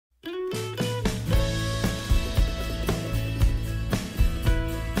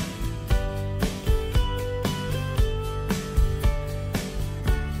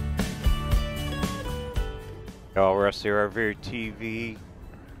All rest here, RVerTV.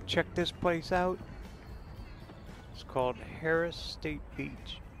 Check this place out. It's called Harris State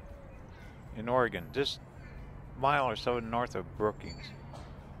Beach in Oregon, just a mile or so north of Brookings.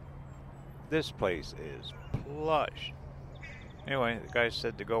 This place is plush. Anyway, the guy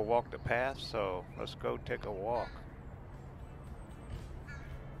said to go walk the path, so let's go take a walk.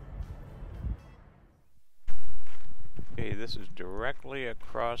 Okay, this is directly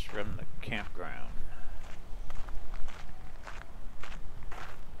across from the campground.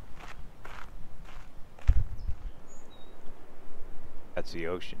 That's the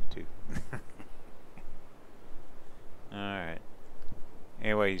ocean too. Alright.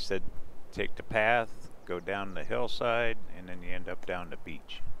 Anyway, he said take the path, go down the hillside, and then you end up down the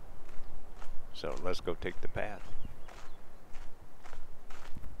beach. So let's go take the path.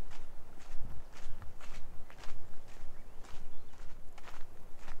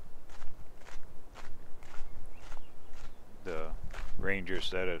 The ranger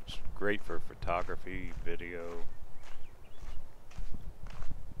said it's great for photography, video.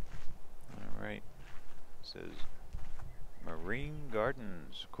 Alright. Says Marine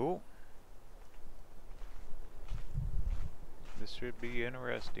Gardens. Cool. This should be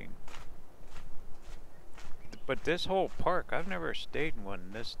interesting. But this whole park, I've never stayed in one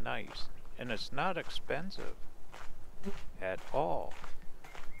this nice. And it's not expensive at all.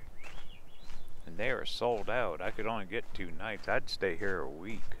 And they are sold out. I could only get 2 nights. I'd stay here a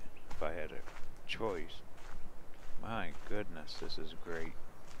week if I had a choice. My goodness, this is great.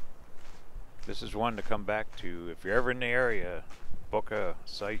 This is one to come back to. If you're ever in the area, book a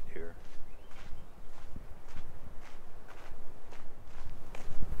site here.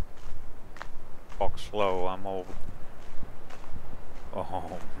 Walk slow, I'm old.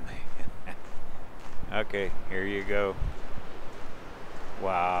 Oh man. Okay, here you go.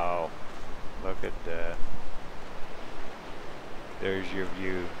 Wow. Look at that. There's your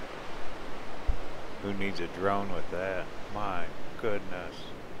view. Who needs a drone with that? My goodness.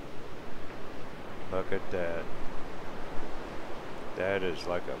 Look at that. That is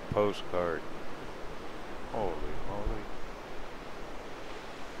like a postcard. Holy moly.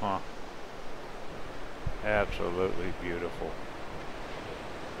 Huh. Absolutely beautiful.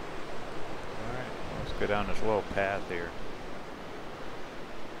 Alright, let's go down this little path here.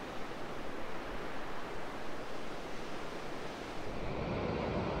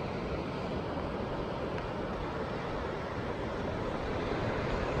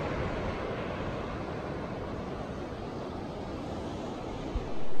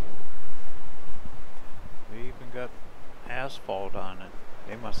 Got asphalt on it.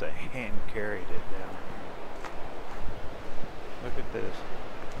 They must have hand carried it down. Look at this.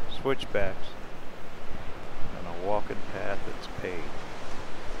 Switchbacks on a walking path that's paved.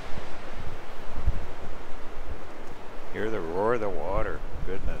 Hear the roar of the water.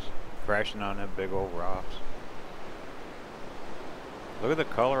 Goodness. Crashing on them big old rocks. Look at the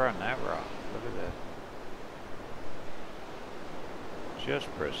color on that rock. Look at that.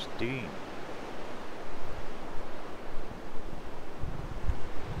 Just pristine.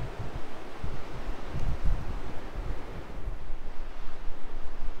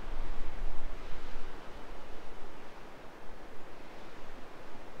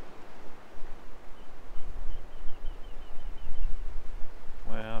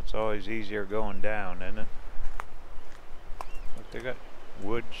 It's always easier going down, isn't it? Look, they got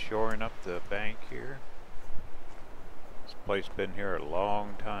wood shoring up the bank here. This place been here a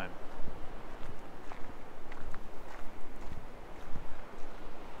long time.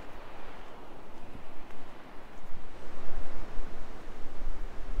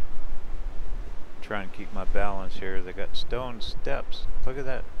 Try and keep my balance here. They got stone steps. Look at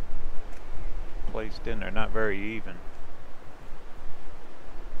that. Placed in there, not very even.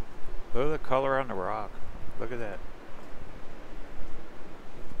 Look at the color on the rock. Look at that.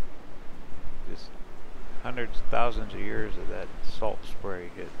 Just hundreds, thousands of years of that salt spray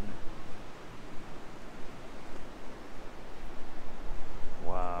hitting.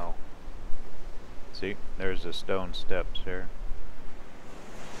 Wow. See, there's the stone steps there.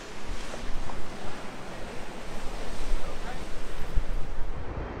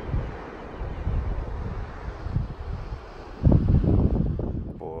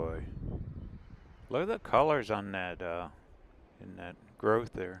 Look at the colors on that, in that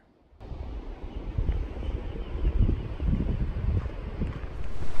growth there.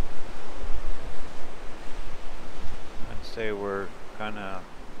 I'd say we're kind of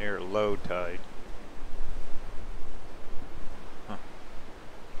near low tide. Huh.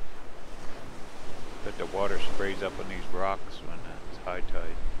 But the water sprays up on these rocks when it's high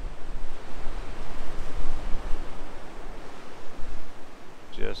tide.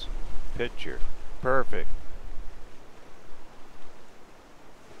 Just picture perfect.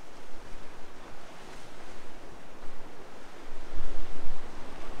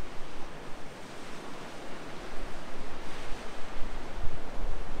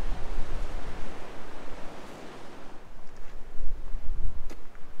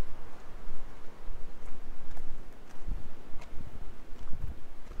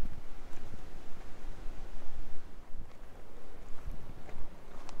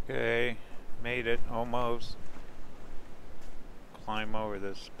 Okay, made it almost. Climb over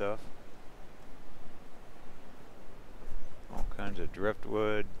this stuff. All kinds of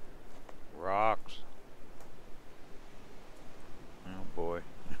driftwood, rocks. Oh boy.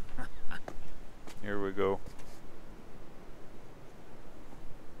 Here we go.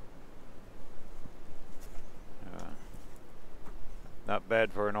 Not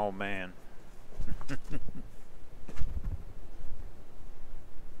bad for an old man.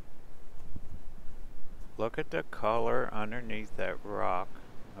 Look at the color underneath that rock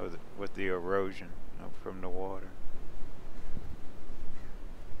with the erosion from the water.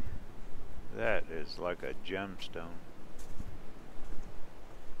 That is like a gemstone.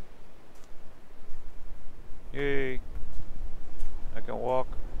 Yay! I can walk.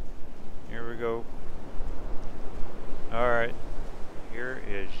 Here we go. Alright. Here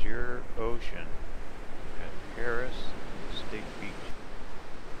is your ocean at Harris State Beach.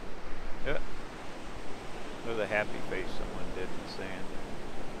 Yeah. Look at the happy face someone did in the sand.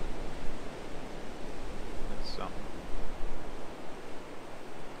 That's something.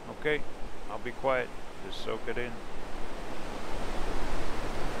 Okay, I'll be quiet. Just soak it in.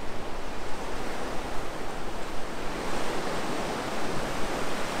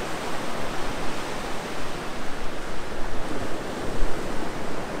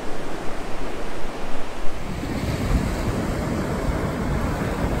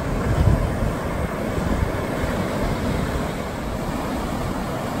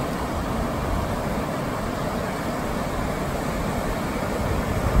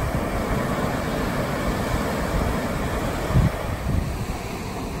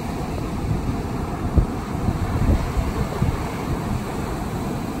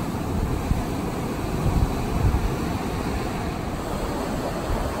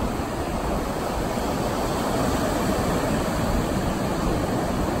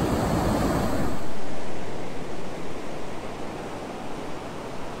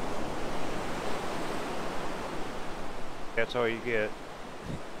 That's all you get.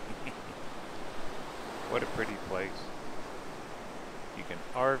 What a pretty place. You can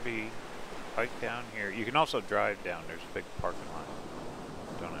RV, hike down here. You can also drive down. There's a big parking lot.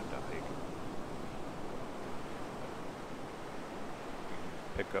 Don't have to hike. You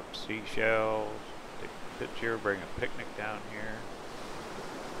can pick up seashells, take a picture, bring a picnic down here.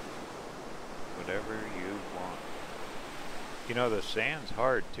 Whatever you want. You know, the sand's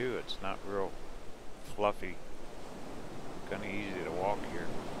hard too. It's not real fluffy. Kind of easy to walk here.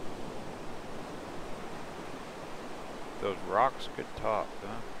 Those rocks could talk,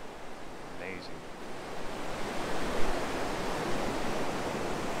 huh? Amazing.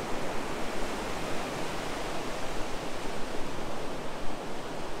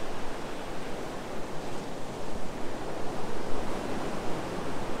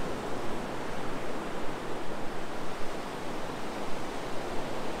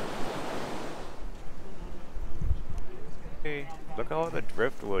 Look at all the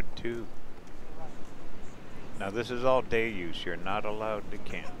driftwood too. Now this is all day use. You're not allowed to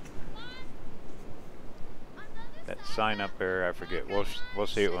camp. That sign up there, I forget. We'll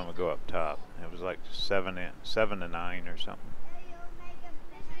see it when we go up top. It was like 7 to 9 or something.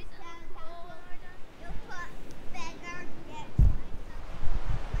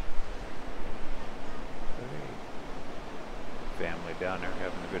 Family down there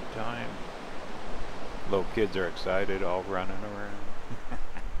having a good time. Little kids are excited, all running around.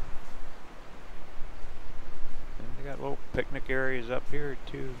 And they got little picnic areas up here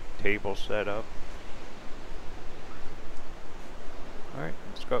too. Table set up. Alright,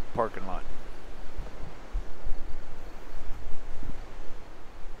 let's go up the parking lot.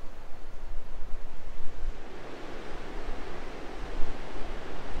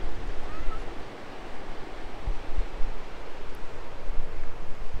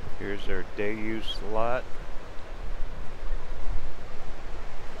 Here's their day use lot.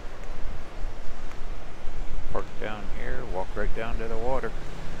 Park down here, walk right down to the water.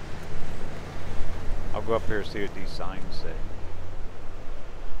 I'll go up here and see what these signs say.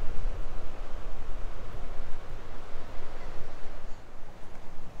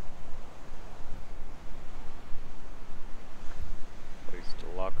 Place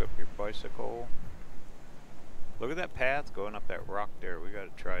to lock up your bicycle. Look at that path going up that rock there. We gotta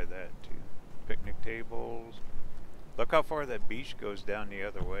try that too. Picnic tables. Look how far that beach goes down the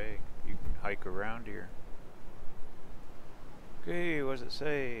other way. You can hike around here. Okay, what does it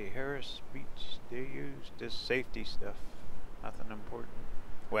say? Harris Beach, they use this safety stuff. Nothing important.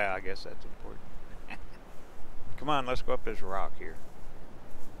 Well, I guess that's important. Come on, let's go up this rock here.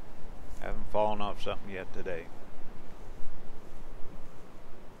 Haven't fallen off something yet today.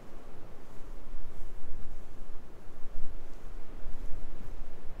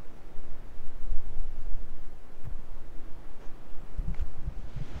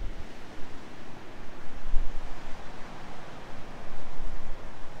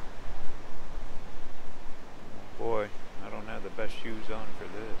 Boy, I don't have the best shoes on for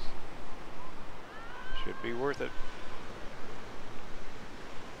this. Should be worth it.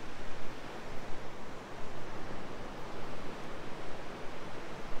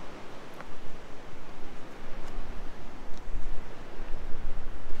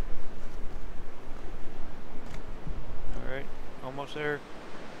 Alright, almost there.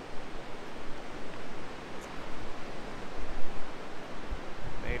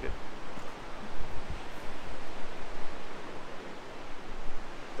 Made it.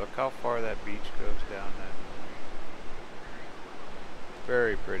 Look how far that beach goes down that.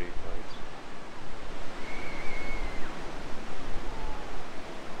 Very pretty place.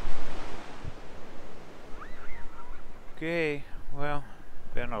 Okay, well,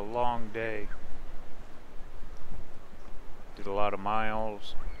 been a long day. Did a lot of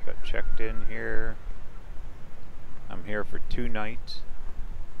miles, got checked in here. I'm here for 2 nights.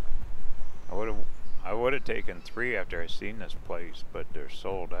 I would have taken 3 after I seen this place, but they're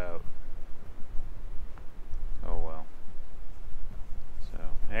sold out. Oh well. So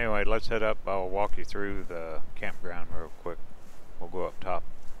anyway, let's head up. I'll walk you through the campground real quick. We'll go up top.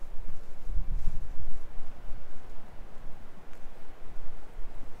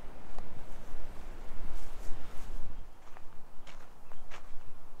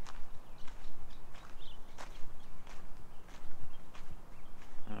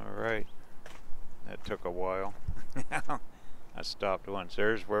 Alright. That took a while. I stopped once.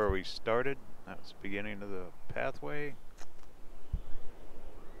 There's where we started. That was the beginning of the pathway.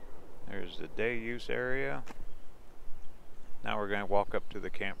 There's the day use area. Now we're going to walk up to the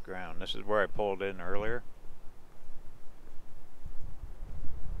campground. This is where I pulled in earlier.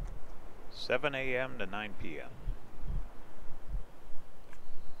 7 a.m. to 9 p.m.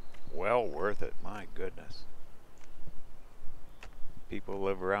 Well worth it, my goodness. People who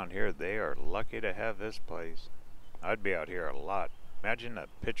live around here, they are lucky to have this place. I'd be out here a lot. Imagine a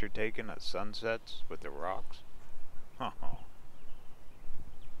picture taken at sunsets with the rocks.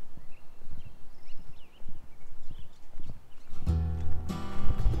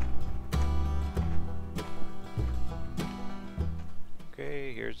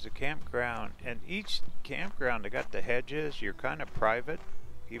 Okay, here's the campground. And each campground, they got the hedges. You're kind of private,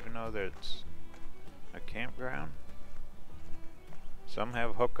 even though it's a campground. Some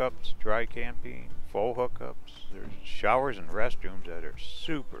have hookups, dry camping, full hookups. There's showers and restrooms that are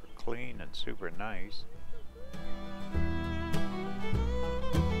super clean and super nice.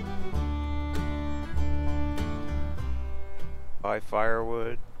 Buy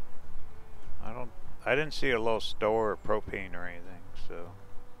firewood. I didn't see a little store or propane or anything, so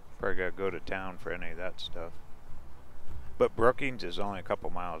probably gotta go to town for any of that stuff. But Brookings is only a couple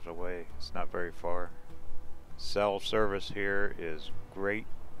miles away. It's not very far. Cell service here is great.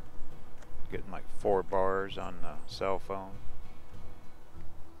 Getting like 4 bars on the cell phone.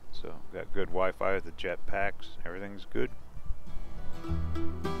 So got good Wi-Fi with the jet packs. Everything's good.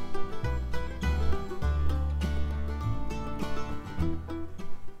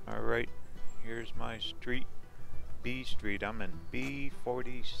 Alright, here's my street. B Street. I'm in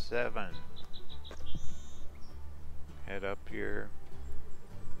B47. Head up here.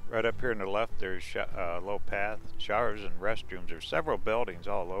 Right up here on the left, there's a low path, showers and restrooms. There's several buildings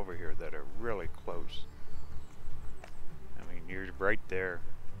all over here that are really close. I mean, you're right there.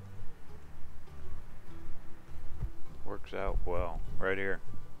 Works out well. Right here.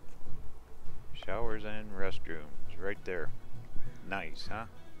 Showers and restrooms. Right there. Nice, huh?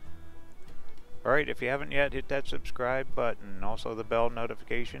 Alright, if you haven't yet, hit that subscribe button. Also the bell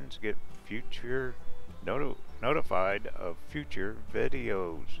notifications. Get future notified of future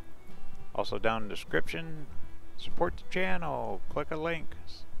videos. Also down in the description, support the channel, click a link,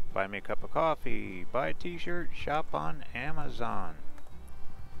 buy me a cup of coffee, buy a t-shirt, shop on Amazon.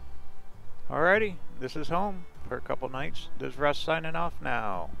 Alrighty, this is home for a couple nights. This is Russ signing off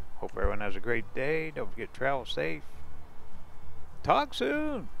now. Hope everyone has a great day. Don't forget to travel safe. Talk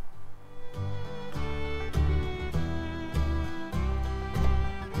soon.